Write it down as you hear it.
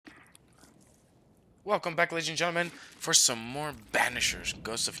Welcome back, ladies and gentlemen, for some more Banishers,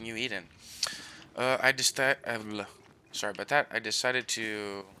 Ghosts of New Eden. I decided, sorry about that. I decided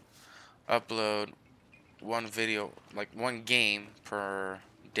to upload one video, like one game per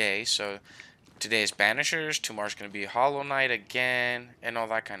day. So today is Banishers, tomorrow's gonna be Hollow Knight again, and all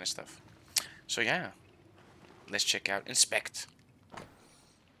that kind of stuff. So yeah, let's check out Inspect.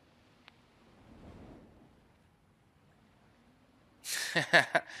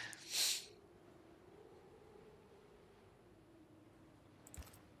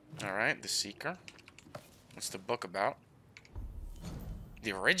 All right, The Seeker. What's the book about?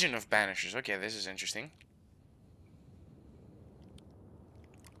 The origin of Banishers. Okay, this is interesting.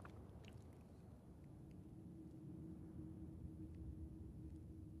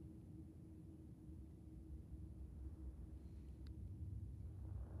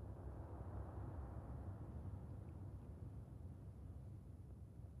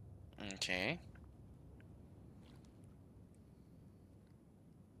 Okay.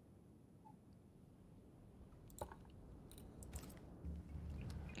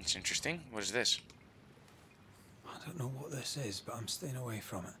 It's interesting. What is this? I don't know what this is, but I'm staying away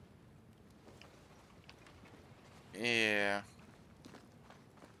from it. Yeah.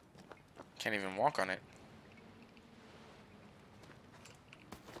 Can't even walk on it.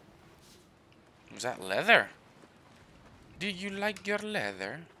 Was that leather? Do you like your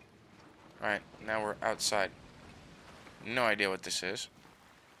leather? Alright, now we're outside. No idea what this is.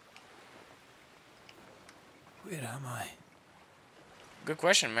 Where am I? Good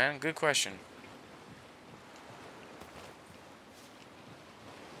question, man. Good question.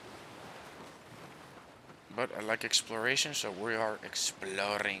 But I like exploration, so we are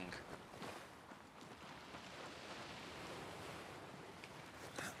exploring.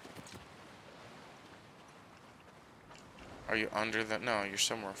 Are you under the... No, you're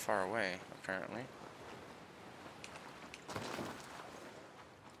somewhere far away, apparently.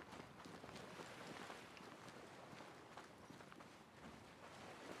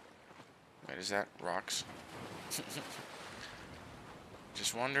 Wait, is that rocks?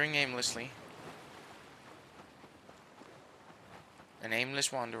 Just wandering aimlessly. An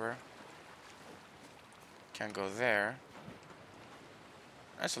aimless wanderer. Can't go there.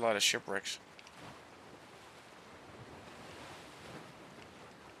 That's a lot of shipwrecks.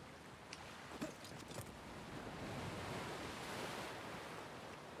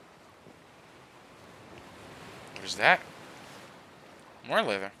 What is that? More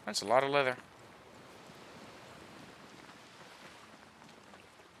leather. That's a lot of leather.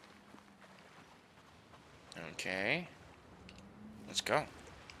 Okay. Let's go.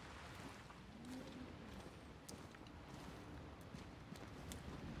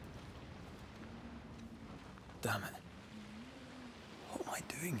 Damn it. What am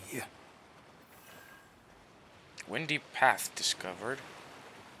I doing here? Windy path discovered.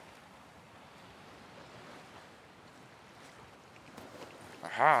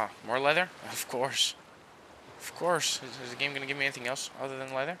 Aha, more leather? Of course. Of course. Is the game gonna give me anything else other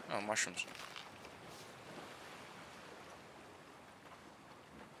than leather? Oh, mushrooms.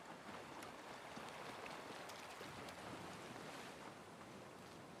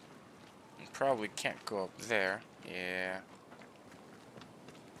 Probably can't go up there. Yeah.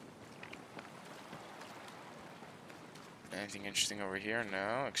 Anything interesting over here?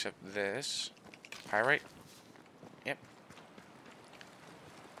 No, except this. Pyrite? Yep.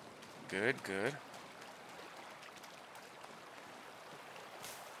 Good, good.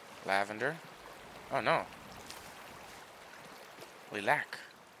 Lavender. Oh, no. Lilac.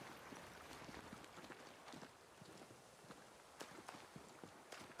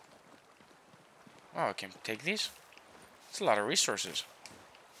 Oh, I can take these? It's a lot of resources.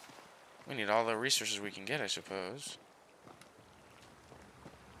 We need all the resources we can get, I suppose.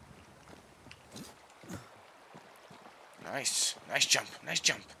 Nice. Nice jump. Nice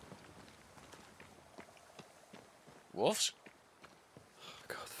jump. Wolves?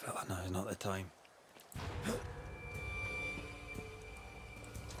 God, fella, now is not the time.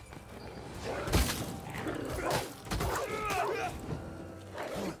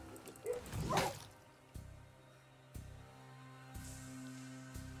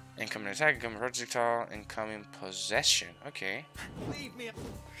 Incoming attack, incoming projectile, incoming possession. Okay. Leave me.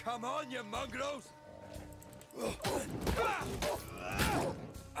 Come on, you mongrels.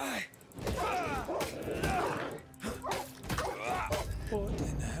 What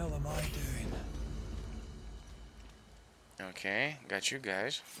in the hell am I doing? Okay, got you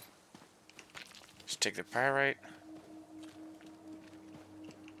guys. Let's take the pyrite.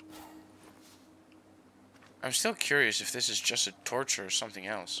 I'm still curious if this is just a torch or something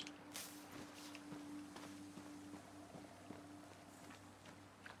else.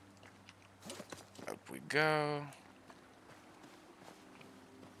 go.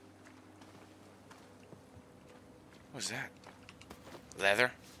 What's that?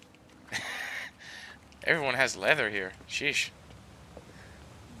 Leather? Everyone has leather here. Sheesh.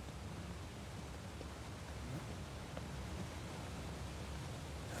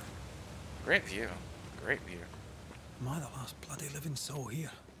 Great view. Great view. Am I the last bloody living soul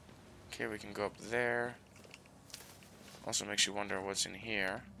here? Okay, we can go up there. Also makes you wonder what's in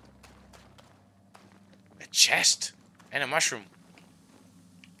here. A chest! And a mushroom.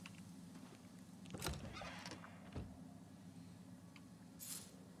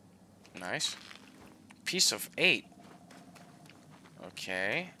 Nice. Piece of 8.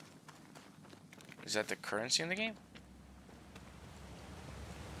 Okay. Is that the currency in the game?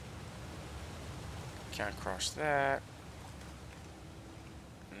 Can't cross that.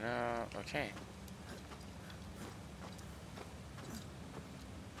 No, okay.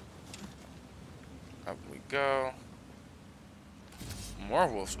 Up we go. More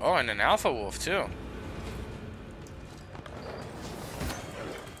wolves. Oh, and an alpha wolf too.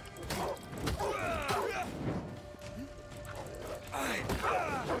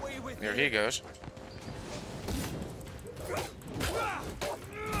 There he goes.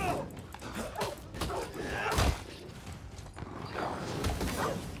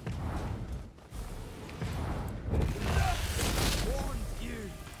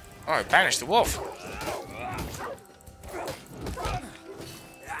 Oh, I banished the wolf.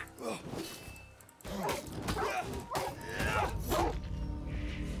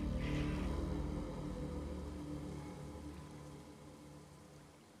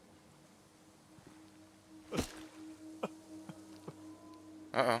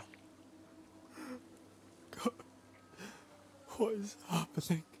 Uh-oh. God, what is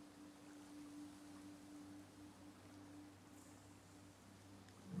happening?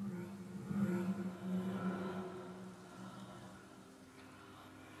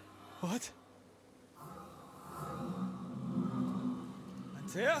 What?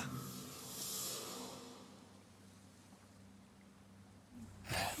 Antea?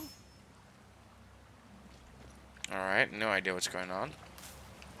 Alright, no idea what's going on.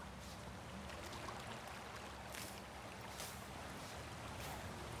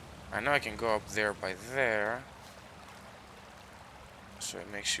 I know I can go up there by there. So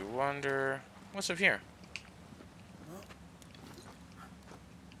it makes you wonder. What's up here?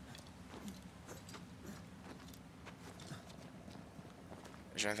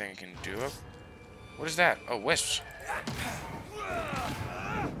 Is there anything I can do up? What is that? Oh, wisps.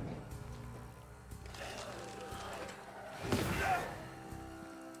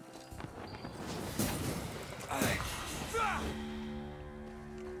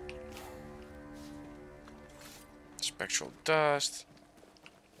 Spectral dust.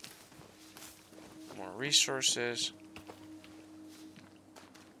 More resources.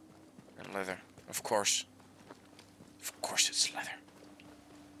 And leather. Of course. Of course it's leather.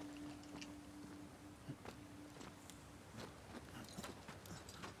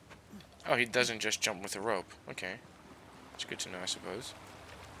 Oh, he doesn't just jump with a rope. Okay. It's good to know, I suppose.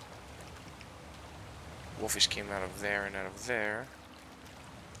 Wolfies came out of there and out of there.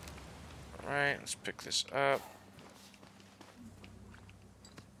 Alright, let's pick this up.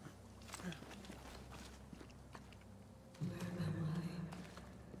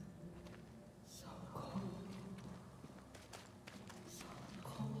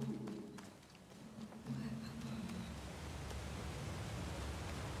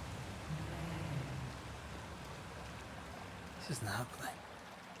 This isn't happening.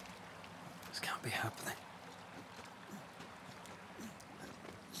 This can't be happening.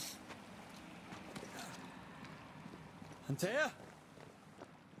 Antea?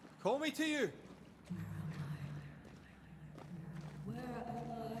 Call me to you.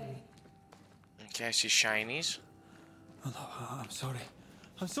 Okay, I see shinies. Oh, no, I'm sorry.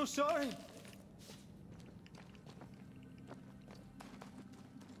 I'm so sorry.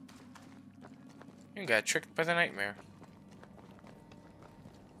 You got tricked by the nightmare.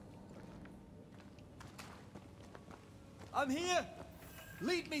 I'm here!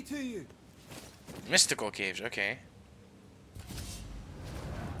 Lead me to you! Mystical caves, okay.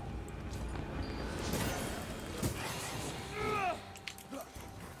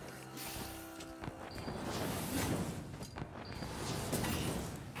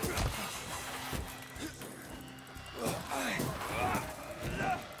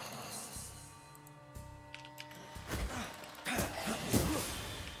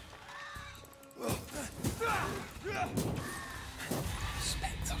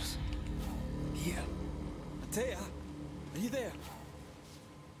 Spectres. Here. Antea, are you there?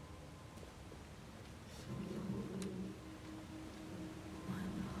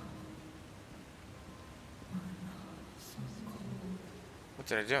 What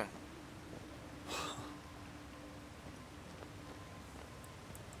did I do?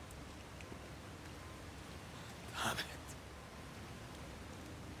 Damn it.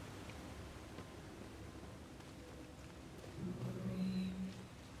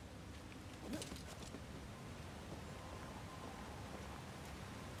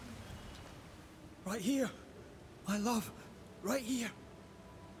 Right here. My love. Right here.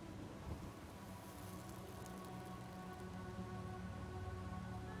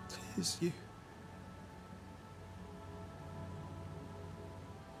 Tis you.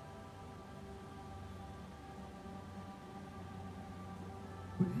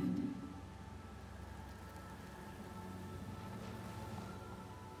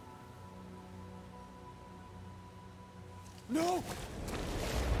 No!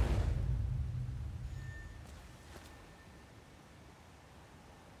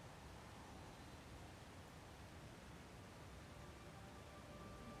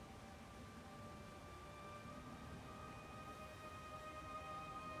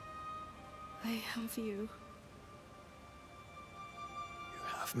 I have you. You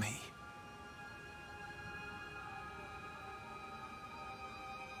have me.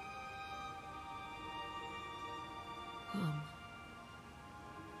 Come.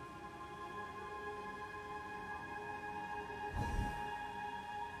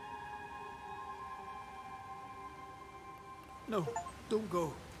 No, don't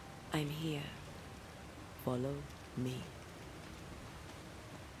go. I'm here. Follow me.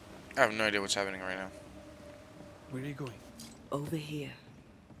 I have no idea what's happening right now. Where are you going? Over here.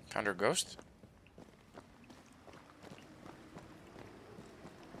 Found her ghost?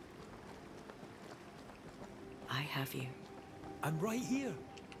 I have you. I'm right here.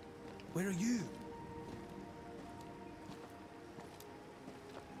 Where are you?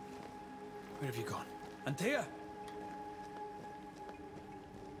 Where have you gone? Antea!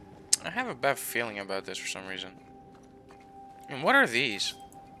 I have a bad feeling about this for some reason. And what are these?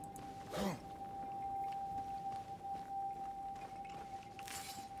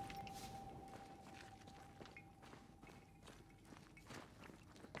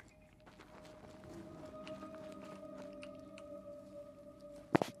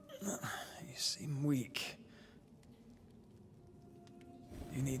 You seem weak.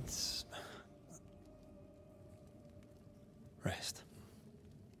 You need rest.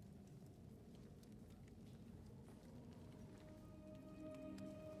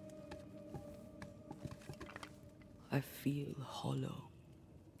 I feel hollow.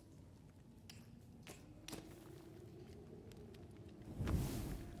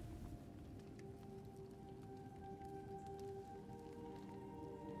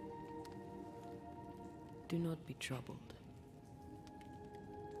 Do not be troubled.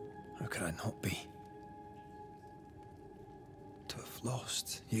 How could I not be? To have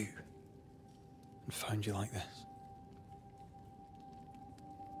lost you and found you like this.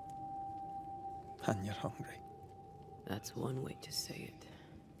 And you're hungry. That's one way to say it.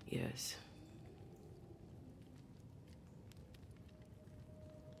 Yes.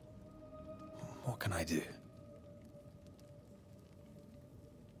 What can I do?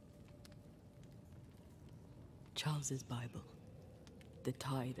 Charles's Bible. The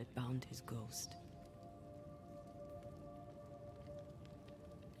tie that bound his ghost.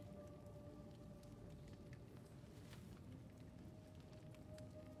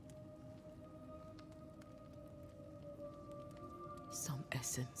 Some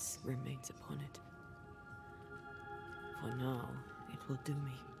essence remains upon it. For now, it will do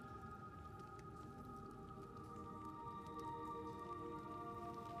me.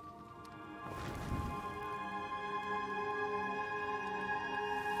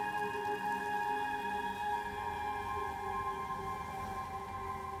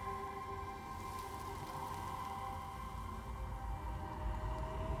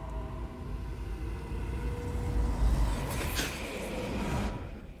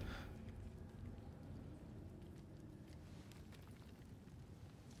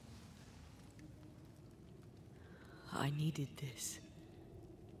 I needed this.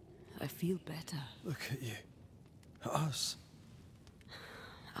 I feel better. Look at you. At us.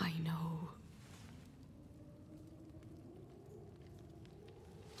 I know.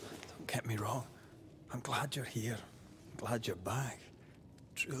 Don't get me wrong. I'm glad you're here. I'm glad you're back.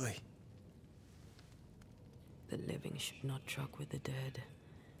 Truly. The living should not truck with the dead.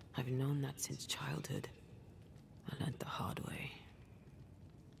 I've known that since childhood. I learned the hard way.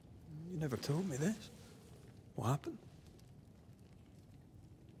 You never told me this. What happened?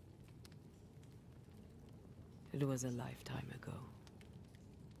 It was a lifetime ago.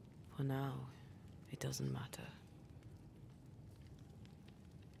 For now, it doesn't matter.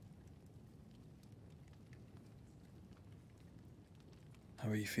 How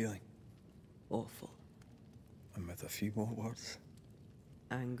are you feeling? Awful. And with a few more words?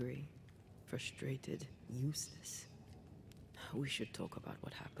 Angry. Frustrated. Useless. We should talk about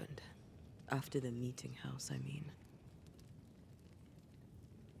what happened. After the meeting house, I mean.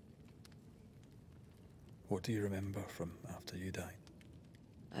 What do you remember from after you died?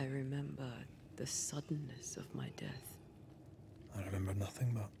 I remember the suddenness of my death. I remember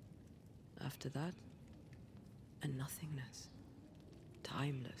nothing but... After that, a nothingness.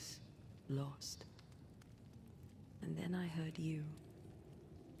 Timeless. Lost. And then I heard you.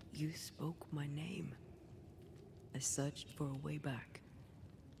 You spoke my name. I searched for a way back.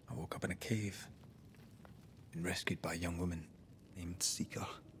 I woke up in a cave. Been rescued by a young woman named Seeker.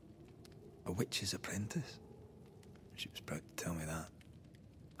 A witch's apprentice. She was proud to tell me that.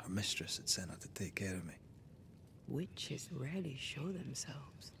 Her mistress had sent her to take care of me. Witches rarely show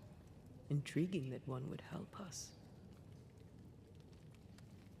themselves. Intriguing that one would help us.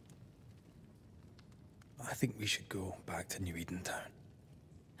 I think we should go back to New Eden Town.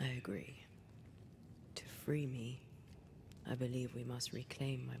 I agree. To free me, I believe we must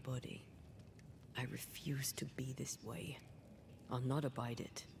reclaim my body. I refuse to be this way. I'll not abide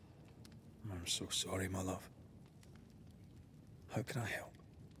it. I'm so sorry, my love. How can I help?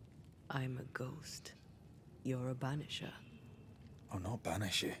 I'm a ghost. You're a banisher. I'll not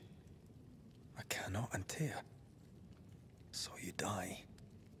banish you. I cannot untear. So you die.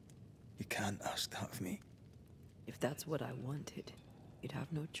 You can't ask that of me. If that's what I wanted, you'd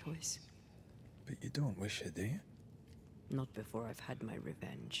have no choice. But you don't wish it, do you? Not before I've had my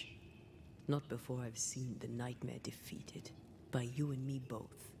revenge. Not before I've seen the nightmare defeated. By you and me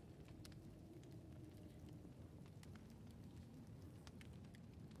both.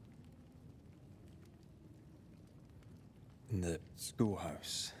 In the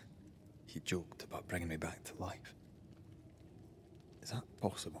schoolhouse, he joked about bringing me back to life. Is that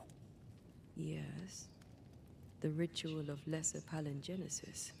possible? Yes. The ritual of lesser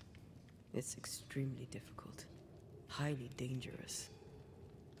palingenesis. It's extremely difficult. Highly dangerous.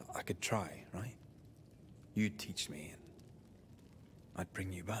 I could try, right? You'd teach me and I'd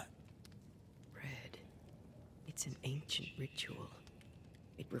bring you back. Red. It's an ancient ritual.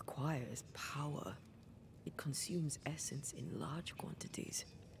 It requires power. It consumes essence in large quantities.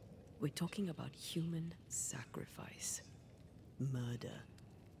 We're talking about human sacrifice. Murder.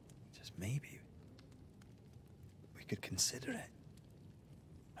 Just maybe we could consider it.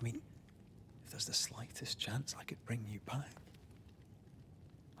 I mean, if there's the slightest chance I could bring you back,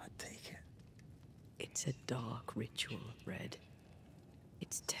 I'd take it. It's a dark ritual, Red.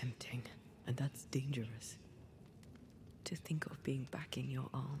 It's tempting, and that's dangerous. To think of being back in your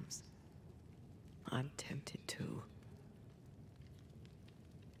arms. I'm tempted too.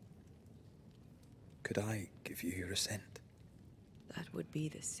 Could I give you your assent? That would be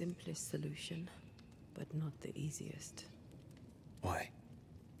the simplest solution, but not the easiest. Why?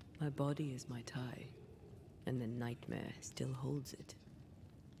 My body is my tie, and the nightmare still holds it.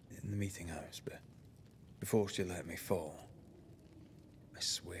 In the meeting house, but before she let me fall, I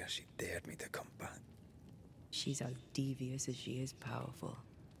swear she dared me to come back. She's as devious as she is powerful.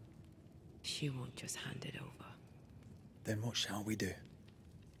 She won't just hand it over. Then what shall we do?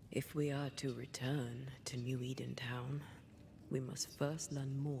 If we are to return to New Eden Town, we must first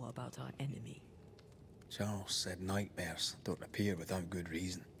learn more about our enemy. Charles said nightmares don't appear without good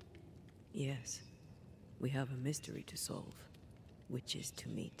reason. Yes, we have a mystery to solve, witches to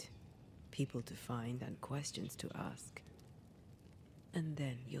meet, people to find, and questions to ask. And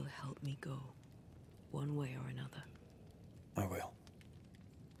then you'll help me go, one way or another. I will.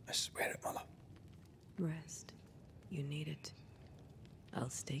 I swear it, my love. Rest. You need it. I'll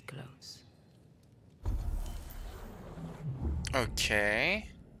stay close. Okay.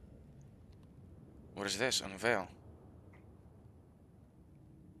 What is this? Unveil.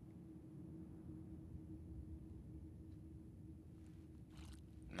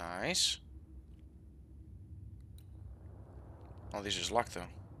 Nice. Oh, these is locked though.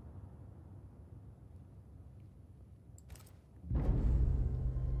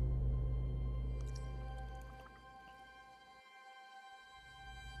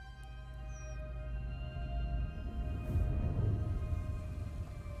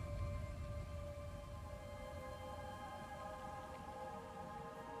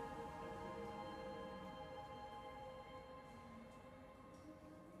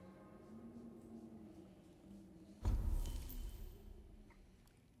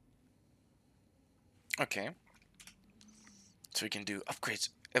 Okay. So we can do upgrades.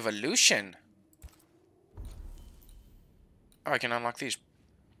 Evolution. Oh, I can unlock these.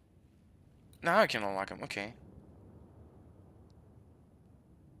 Now I can unlock them. Okay.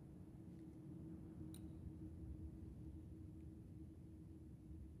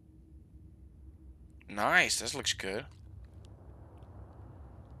 Nice. This looks good.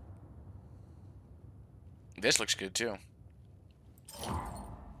 This looks good too.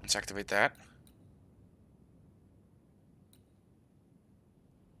 Let's activate that.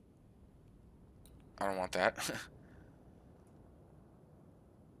 I don't want that.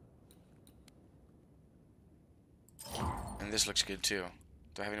 And this looks good too.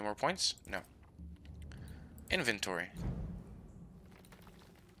 Do I have any more points? No. Inventory.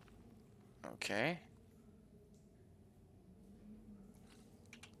 Okay.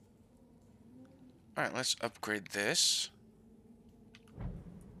 Alright, let's upgrade this.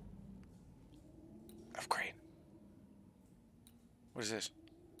 Upgrade. What is this?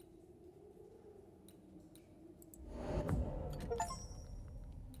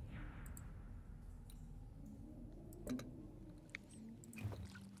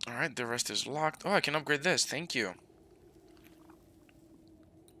 Alright, the rest is locked. Oh, I can upgrade this. Thank you.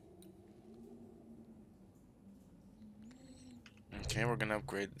 Okay, we're gonna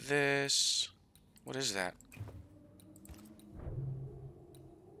upgrade this. What is that?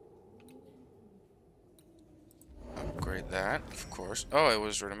 Upgrade that, of course. Oh, it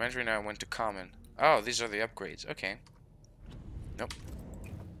was rudimentary, now I went to common. Oh, these are the upgrades. Okay. Nope.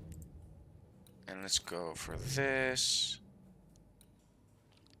 And let's go for this.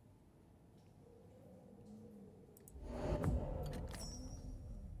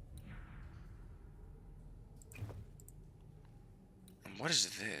 And what is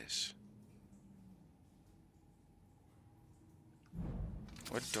this?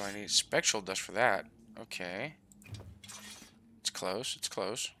 What do I need? Spectral dust for that. Okay. It's close. It's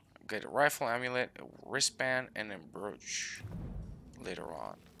close. Get a rifle, amulet, a wristband, and a brooch later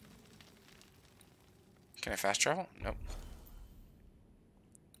on. Can I fast travel? Nope.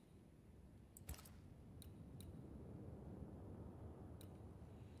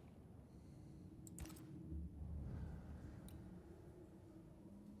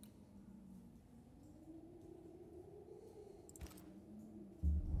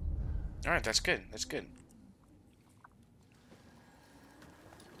 Alright, that's good. That's good.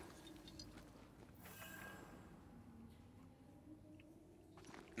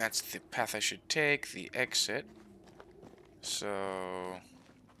 That's the path I should take, the exit. So,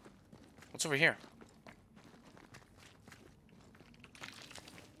 what's over here?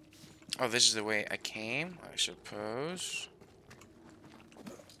 Oh, this is the way I came, I suppose.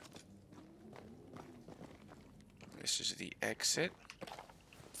 This is the exit.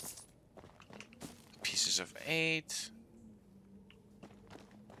 Pieces of 8.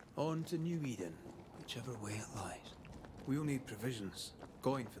 On to New Eden, whichever way it lies. We'll need provisions,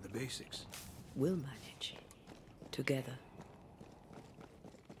 going for the basics. We'll manage. Together.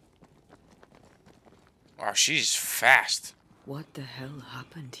 Wow, she's fast. What the hell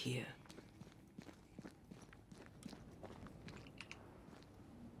happened here?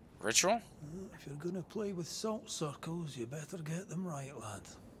 Ritual? If you're gonna play with salt circles, you better get them right, lad.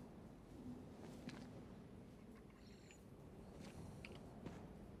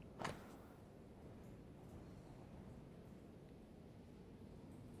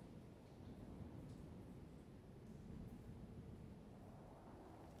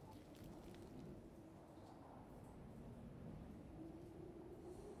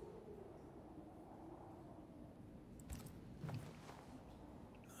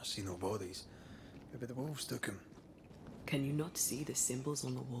 I see no bodies. Maybe the wolves took him. Can you not see the symbols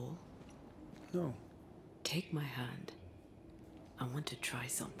on the wall? No. Take my hand. I want to try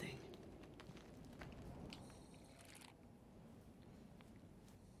something.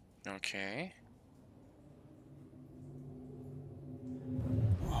 Okay.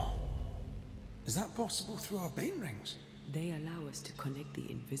 Whoa. Is that possible through our bane rings? They allow us to connect the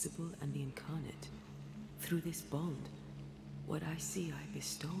invisible and the incarnate. Through this bond, what I see I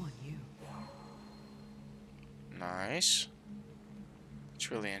bestow on you. Nice.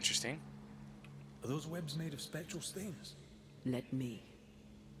 It's really interesting. Are those webs made of spectral stains? Let me.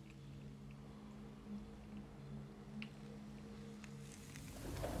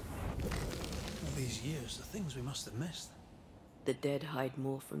 All these years, the things we must have missed. The dead hide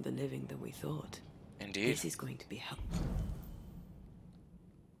more from the living than we thought. Indeed. This is going to be helpful.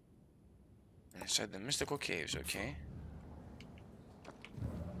 Inside the mystical caves, okay.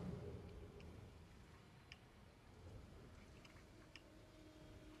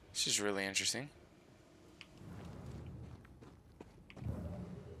 This is really interesting.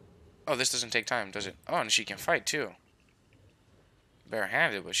 Oh, this doesn't take time, does it? Oh, and she can fight too.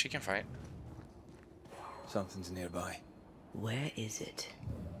 Barehanded, but she can fight. Something's nearby. Where is it?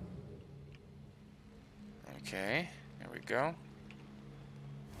 Okay, there we go.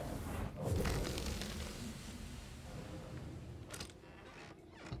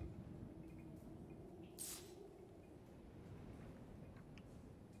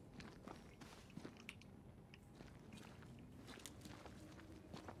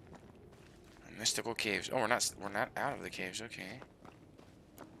 Mystical caves. Oh, we're not out of the caves. Okay.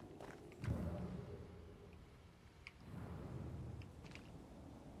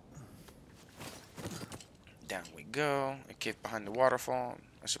 Down we go. A cave behind the waterfall.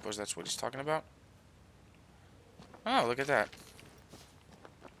 I suppose that's what he's talking about. Oh, look at that.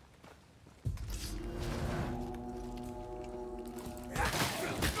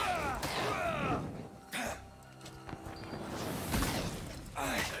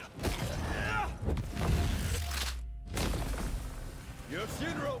 Your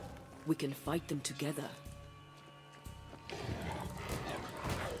funeral! We can fight them together.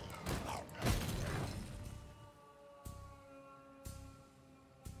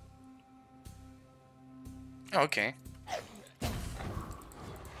 Oh, okay.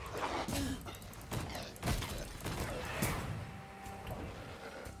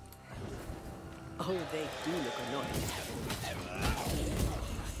 Oh, they do look annoying.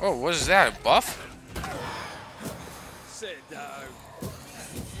 Oh, what is that? A buff? Sit down.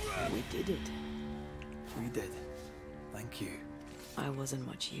 We did it. We did. Thank you. I wasn't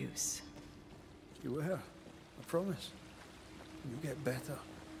much use. You were. I promise. You'll get better.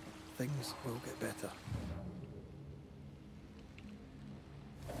 Things will get better.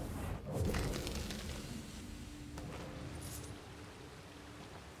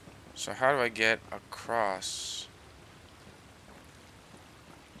 So how do I get across?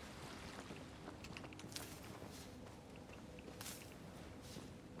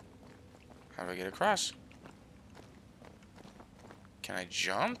 How do I get across? Can I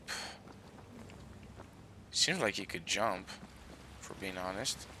jump? Seems like you could jump, for being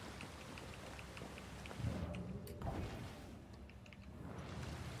honest.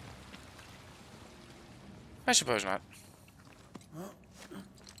 I suppose not.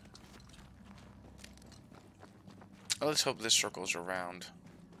 Well, let's hope this circle's around.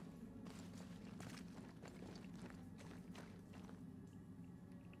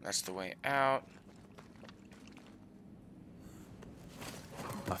 That's the way out.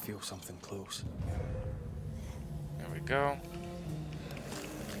 I feel something close. There we go.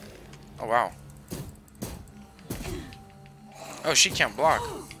 Oh, wow. Oh, she can't block.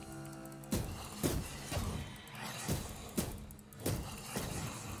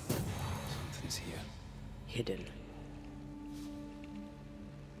 Something's here. Hidden.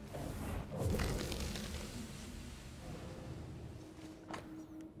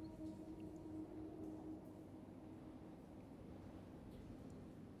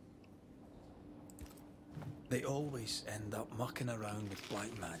 They always end up mucking around with black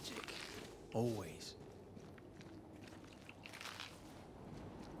magic. Always.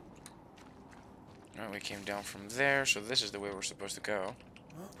 Alright, we came down from there, so this is the way we're supposed to go.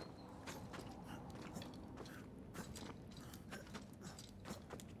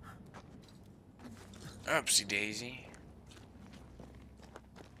 Oopsie daisy.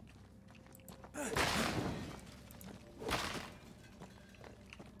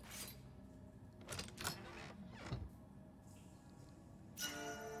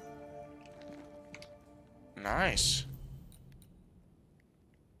 Nice.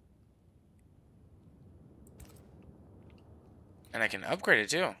 And I can upgrade it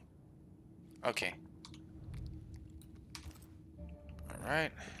too. Okay.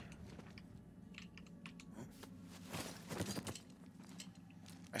 Alright.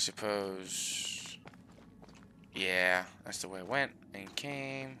 I suppose... Yeah, that's the way it went and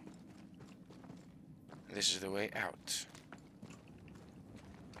came. This is the way out.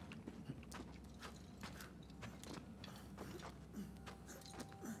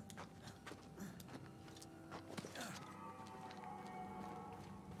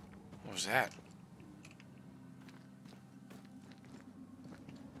 What was that?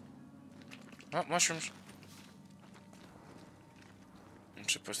 Oh, mushrooms. I'm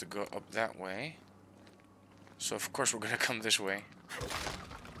supposed to go up that way. So of course we're gonna come this way.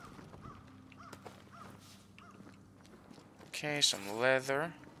 Okay, some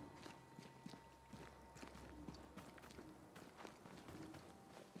leather.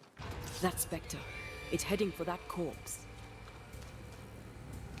 That specter. It's heading for that corpse.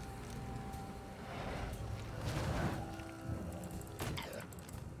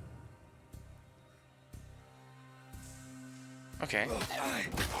 Okay. I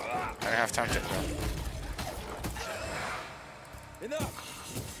don't have time to... Enough!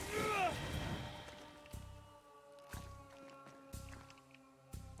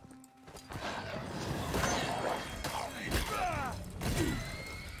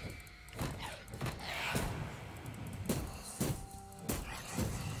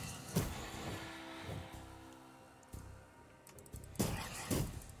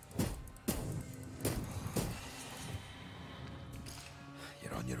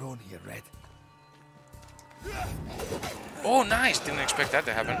 your own here, Red. Oh, nice! Didn't expect that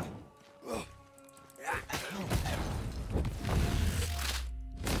to happen.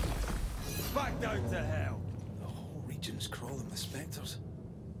 Back down to hell. The whole region's crawling with spectres.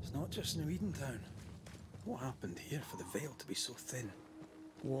 It's not just New Edentown. What happened here for the veil to be so thin?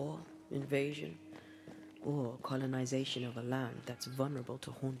 War, invasion, or colonization of a land that's vulnerable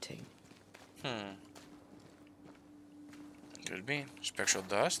to haunting. Could be. Spectral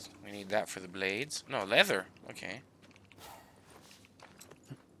dust. We need that for the blades. No, leather. Okay.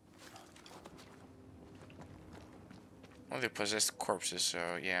 Well, they possessed corpses,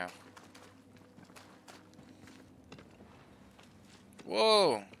 so yeah.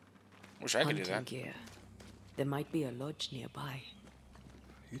 Whoa! Wish I could do Hunting that. gear. There might be a lodge nearby.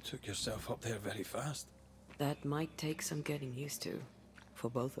 You took yourself up there very fast. That might take some getting used to, for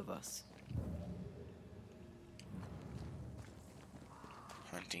both of us.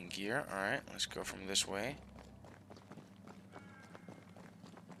 Hunting gear. Alright, let's go from this way.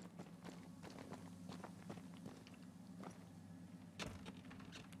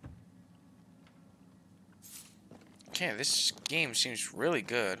 Okay, this game seems really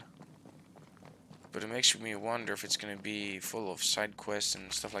good. But it makes me wonder if it's going to be full of side quests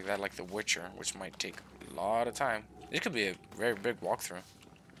and stuff like that, like The Witcher, which might take a lot of time. This could be a very big walkthrough.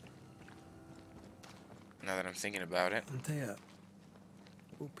 Now that I'm thinking about it. Antea,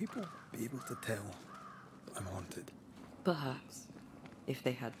 will people be able to tell that I'm haunted? Perhaps, if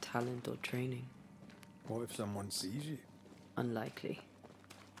they had talent or training. What if someone sees you? Unlikely.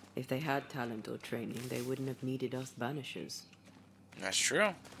 If they had talent or training, they wouldn't have needed us Banishers. That's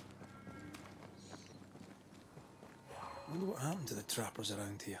true. I wonder what happened to the trappers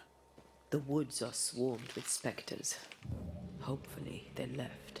around here. The woods are swarmed with spectres. Hopefully, they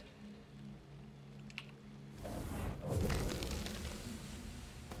left.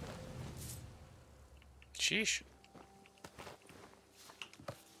 Sheesh.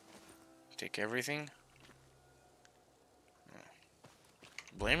 Take everything.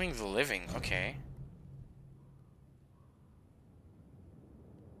 Blaming the living, okay.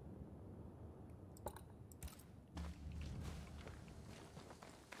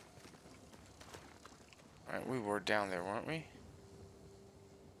 Alright, we were down there, weren't we?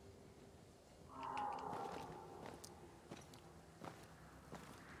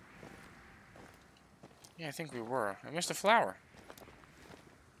 Yeah, I think we were. I missed a flower.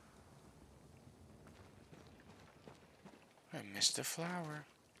 I missed a flower.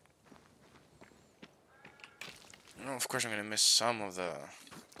 Oh, of course I'm gonna miss some of the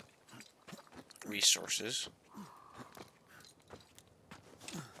resources.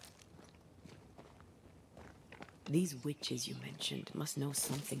 These witches you mentioned must know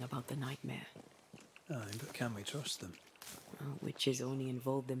something about the nightmare. Aye, but can we trust them? Witches only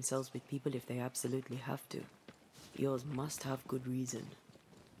involve themselves with people if they absolutely have to. Yours must have good reason.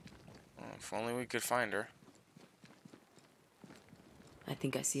 Oh, if only we could find her. I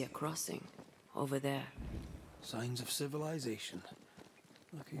think I see a crossing. Over there. Signs of civilization.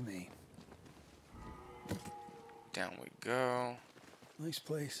 Lucky me. Down we go. Nice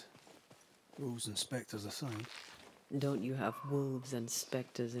place. Wolves and spectres aside. Don't you have wolves and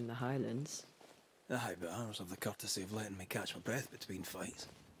spectres in the Highlands? Aye, but ours have the courtesy of letting me catch my breath between fights.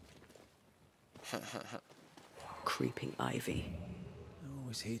 Creeping ivy. I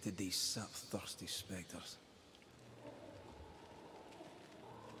always hated these sap-thirsty spectres.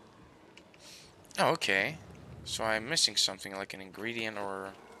 Oh, okay. So I'm missing something like an ingredient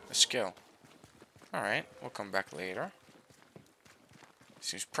or a skill. Alright, we'll come back later.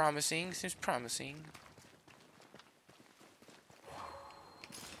 Seems promising, seems promising.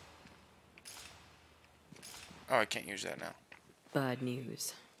 Oh, I can't use that now. Bad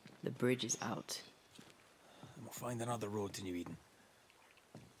news. The bridge is out. And we'll find another road to New Eden.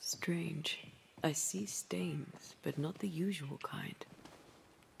 Strange. I see stains, but not the usual kind.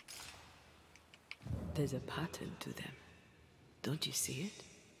 There's a pattern to them. Don't you see it?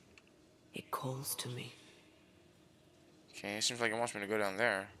 It calls to me. Okay, it seems like it wants me to go down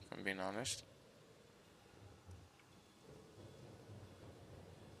there, if I'm being honest.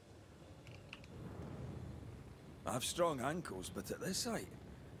 I have strong ankles, but at this height,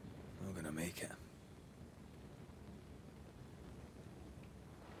 I'm not gonna make it.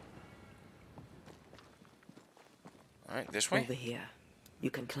 Alright, this way? Over here. You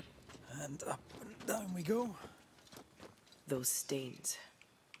can climb. And up and down we go. Those stains.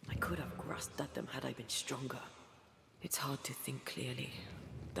 I could have grasped at them had I been stronger. It's hard to think clearly.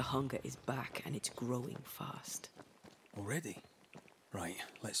 The hunger is back and it's growing fast. Already? Right,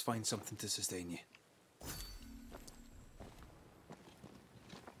 let's find something to sustain you.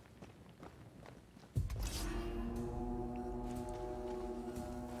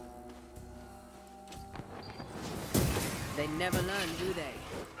 They never learn, do they?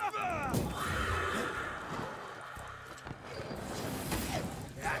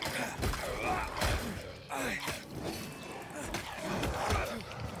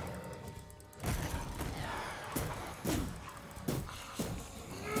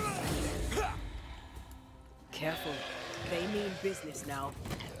 Careful. They mean business now.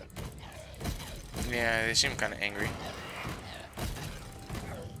 Yeah, they seem kind of angry.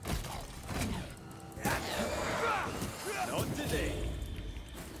 Not today.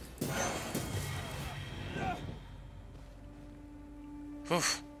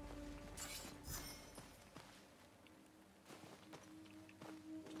 Oof.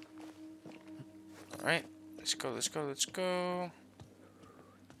 Alright, let's go, let's go, let's go.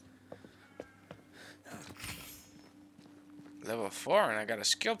 Level 4, and I got a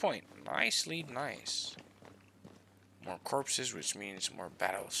skill point. Nicely nice. More corpses, which means more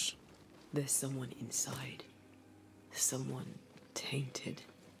battles. There's someone inside. Someone tainted.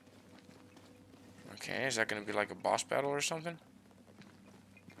 Okay, is that gonna be like a boss battle or something?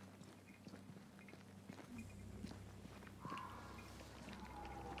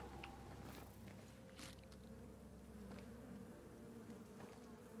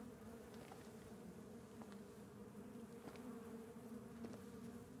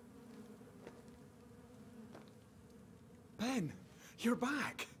 Ben, you're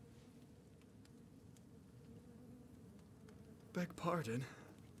back. Beg pardon.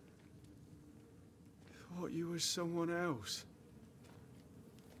 Thought you was someone else.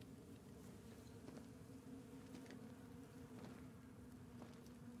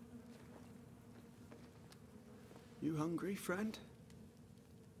 You hungry, friend?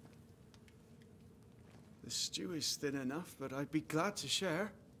 The stew is thin enough, but I'd be glad to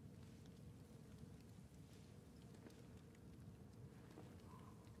share.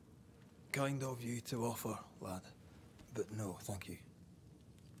 Kind of you to offer, lad. But no, thank you.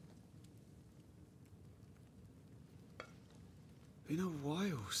 Been a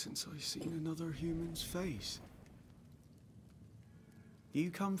while since I've seen another human's face.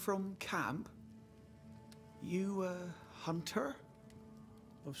 You come from camp? You a hunter?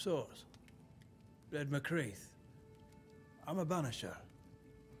 Of sorts. Red McCraith. I'm a banisher.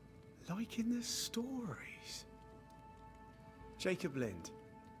 Like in the stories. Jacob Lind.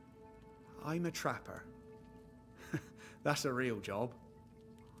 I'm a trapper. That's a real job.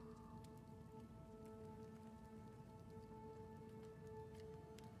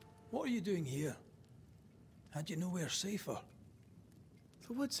 What are you doing here? Had you nowhere safer?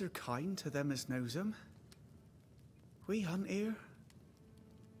 The woods are kind to them as knows 'em. We hunt here.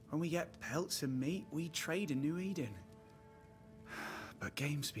 When we get pelts and meat, we trade in New Eden. But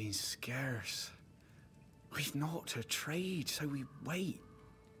game's been scarce. We've naught to trade, so we wait.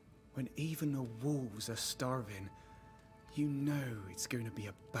 When even the wolves are starving, you know it's going to be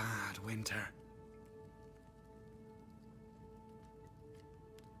a bad winter.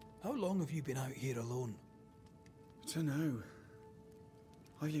 How long have you been out here alone? Dunno.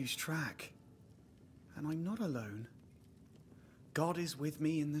 I lose track. And I'm not alone. God is with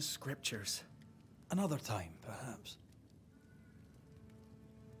me in the scriptures. Another time, perhaps.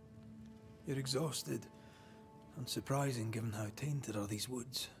 You're exhausted. Unsurprising given how tainted are these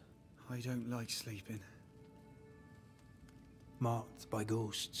woods. I don't like sleeping. Marked by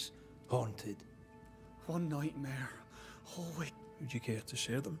ghosts, haunted. One nightmare. Always. Would you care to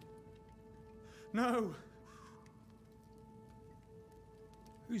share them? No!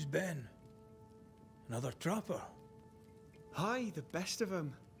 Who's Ben? Another trapper? Aye, the best of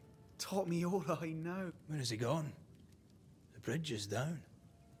them. Taught me all I know. Where has he gone? The bridge is down.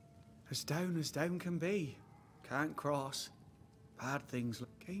 As down can be. Can't cross. Bad things.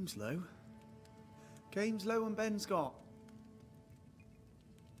 Game's low. Game's low and Ben's got.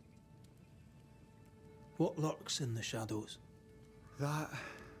 What lurks in the shadows? That.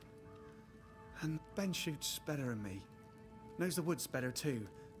 And Ben shoots better than me. Knows the woods better too.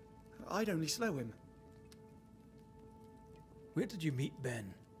 I'd only slow him. Where did you meet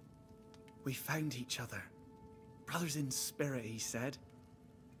Ben? We found each other. Brothers in spirit, he said.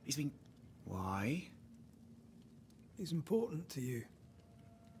 He's been... Why? He's important to you.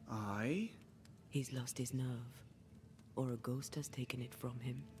 Aye? He's lost his nerve. Or a ghost has taken it from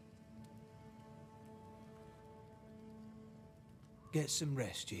him. Get some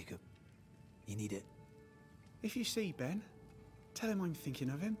rest, Jacob. You need it. If you see Ben, tell him I'm thinking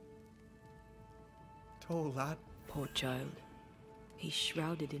of him. Tall lad. Poor child. He's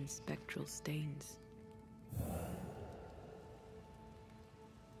shrouded in spectral stains.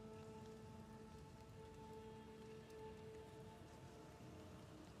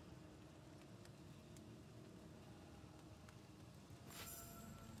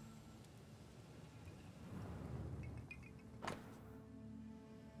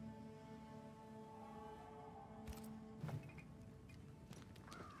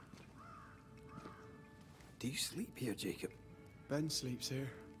 Do you sleep here, Jacob? Ben sleeps here.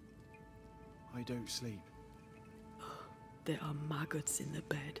 I don't sleep. There are maggots in the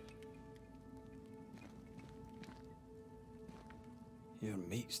bed. Your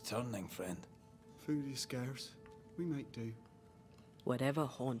meat's turning, friend. Food is scarce. We make do. Whatever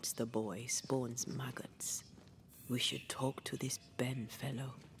haunts the boy spawns maggots. We should talk to this Ben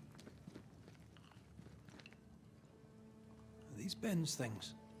fellow. Are these Ben's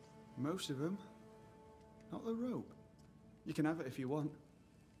things? Most of them. Not the rope. You can have it if you want.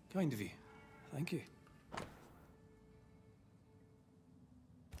 Kind of you. Thank you.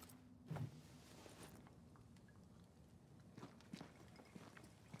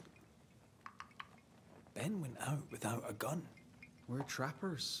 Ben went out without a gun. We're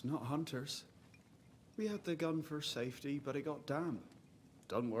trappers, not hunters. We had the gun for safety, but it got damp.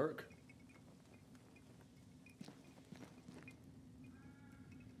 Doesn't work.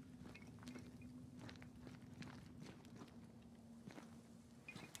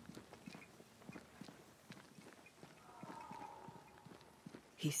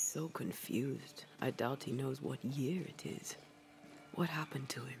 He's so confused. I doubt he knows what year it is. What happened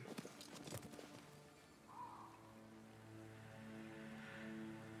to him?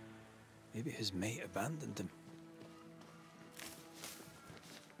 Maybe his mate abandoned him.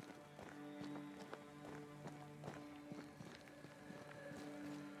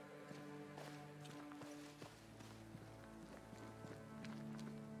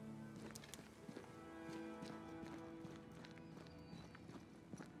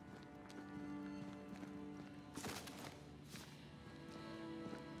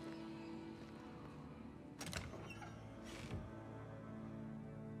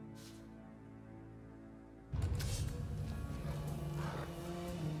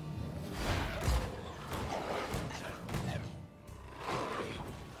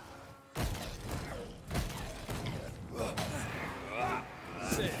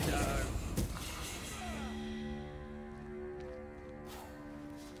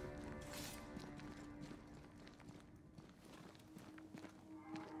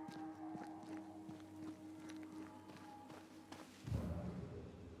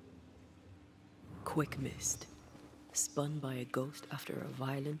 Quick mist. Spun by a ghost after a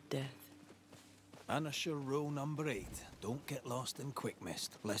violent death. Banisher rule number 8. Don't get lost in quick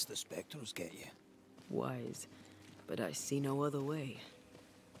mist, lest the spectres get you. Wise, but I see no other way.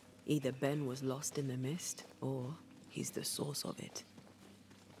 Either Ben was lost in the mist, or he's the source of it.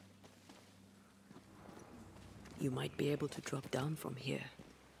 You might be able to drop down from here.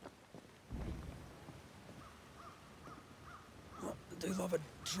 I do love a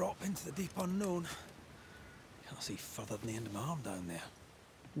drop into the deep unknown. Can't see further than the end of my arm down there.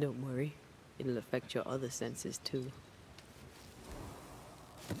 Don't worry, it'll affect your other senses too.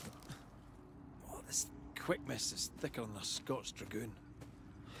 Oh, this quick mist is thicker than a Scotch dragoon.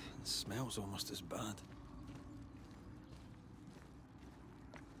 It smells almost as bad.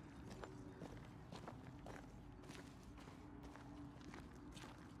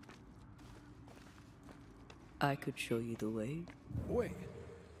 I could show you the way. Wait,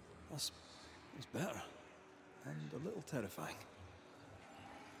 that's better. And a little terrifying.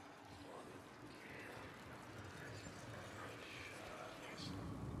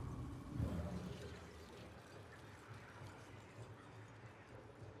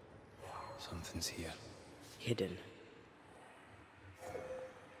 Something's here. Hidden.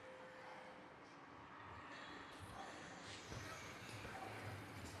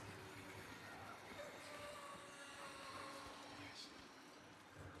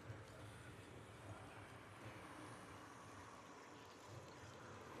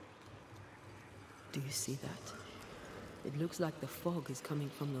 Do you see that? It looks like the fog is coming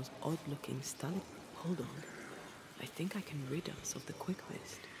from those odd-looking stalactites. Hold on. I think I can rid us of the quick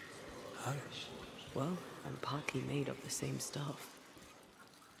mist. How? Well, I'm partly made of the same stuff.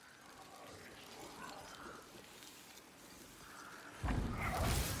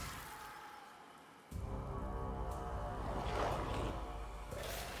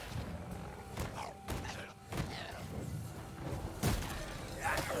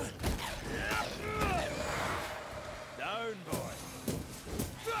 Down, boy.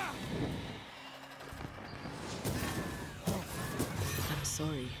 I'm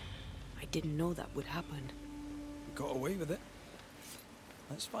sorry. I didn't know that would happen. You got away with it.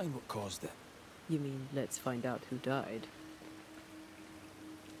 Let's find what caused it. You mean, let's find out who died?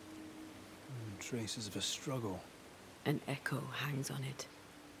 Traces of a struggle. An echo hangs on it.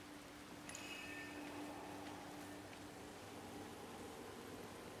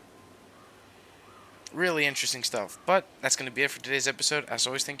 Really interesting stuff. But that's going to be it for today's episode. As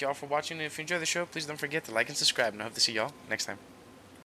always, thank you all for watching. And if you enjoy the show, please don't forget to like and subscribe. And I hope to see y'all next time.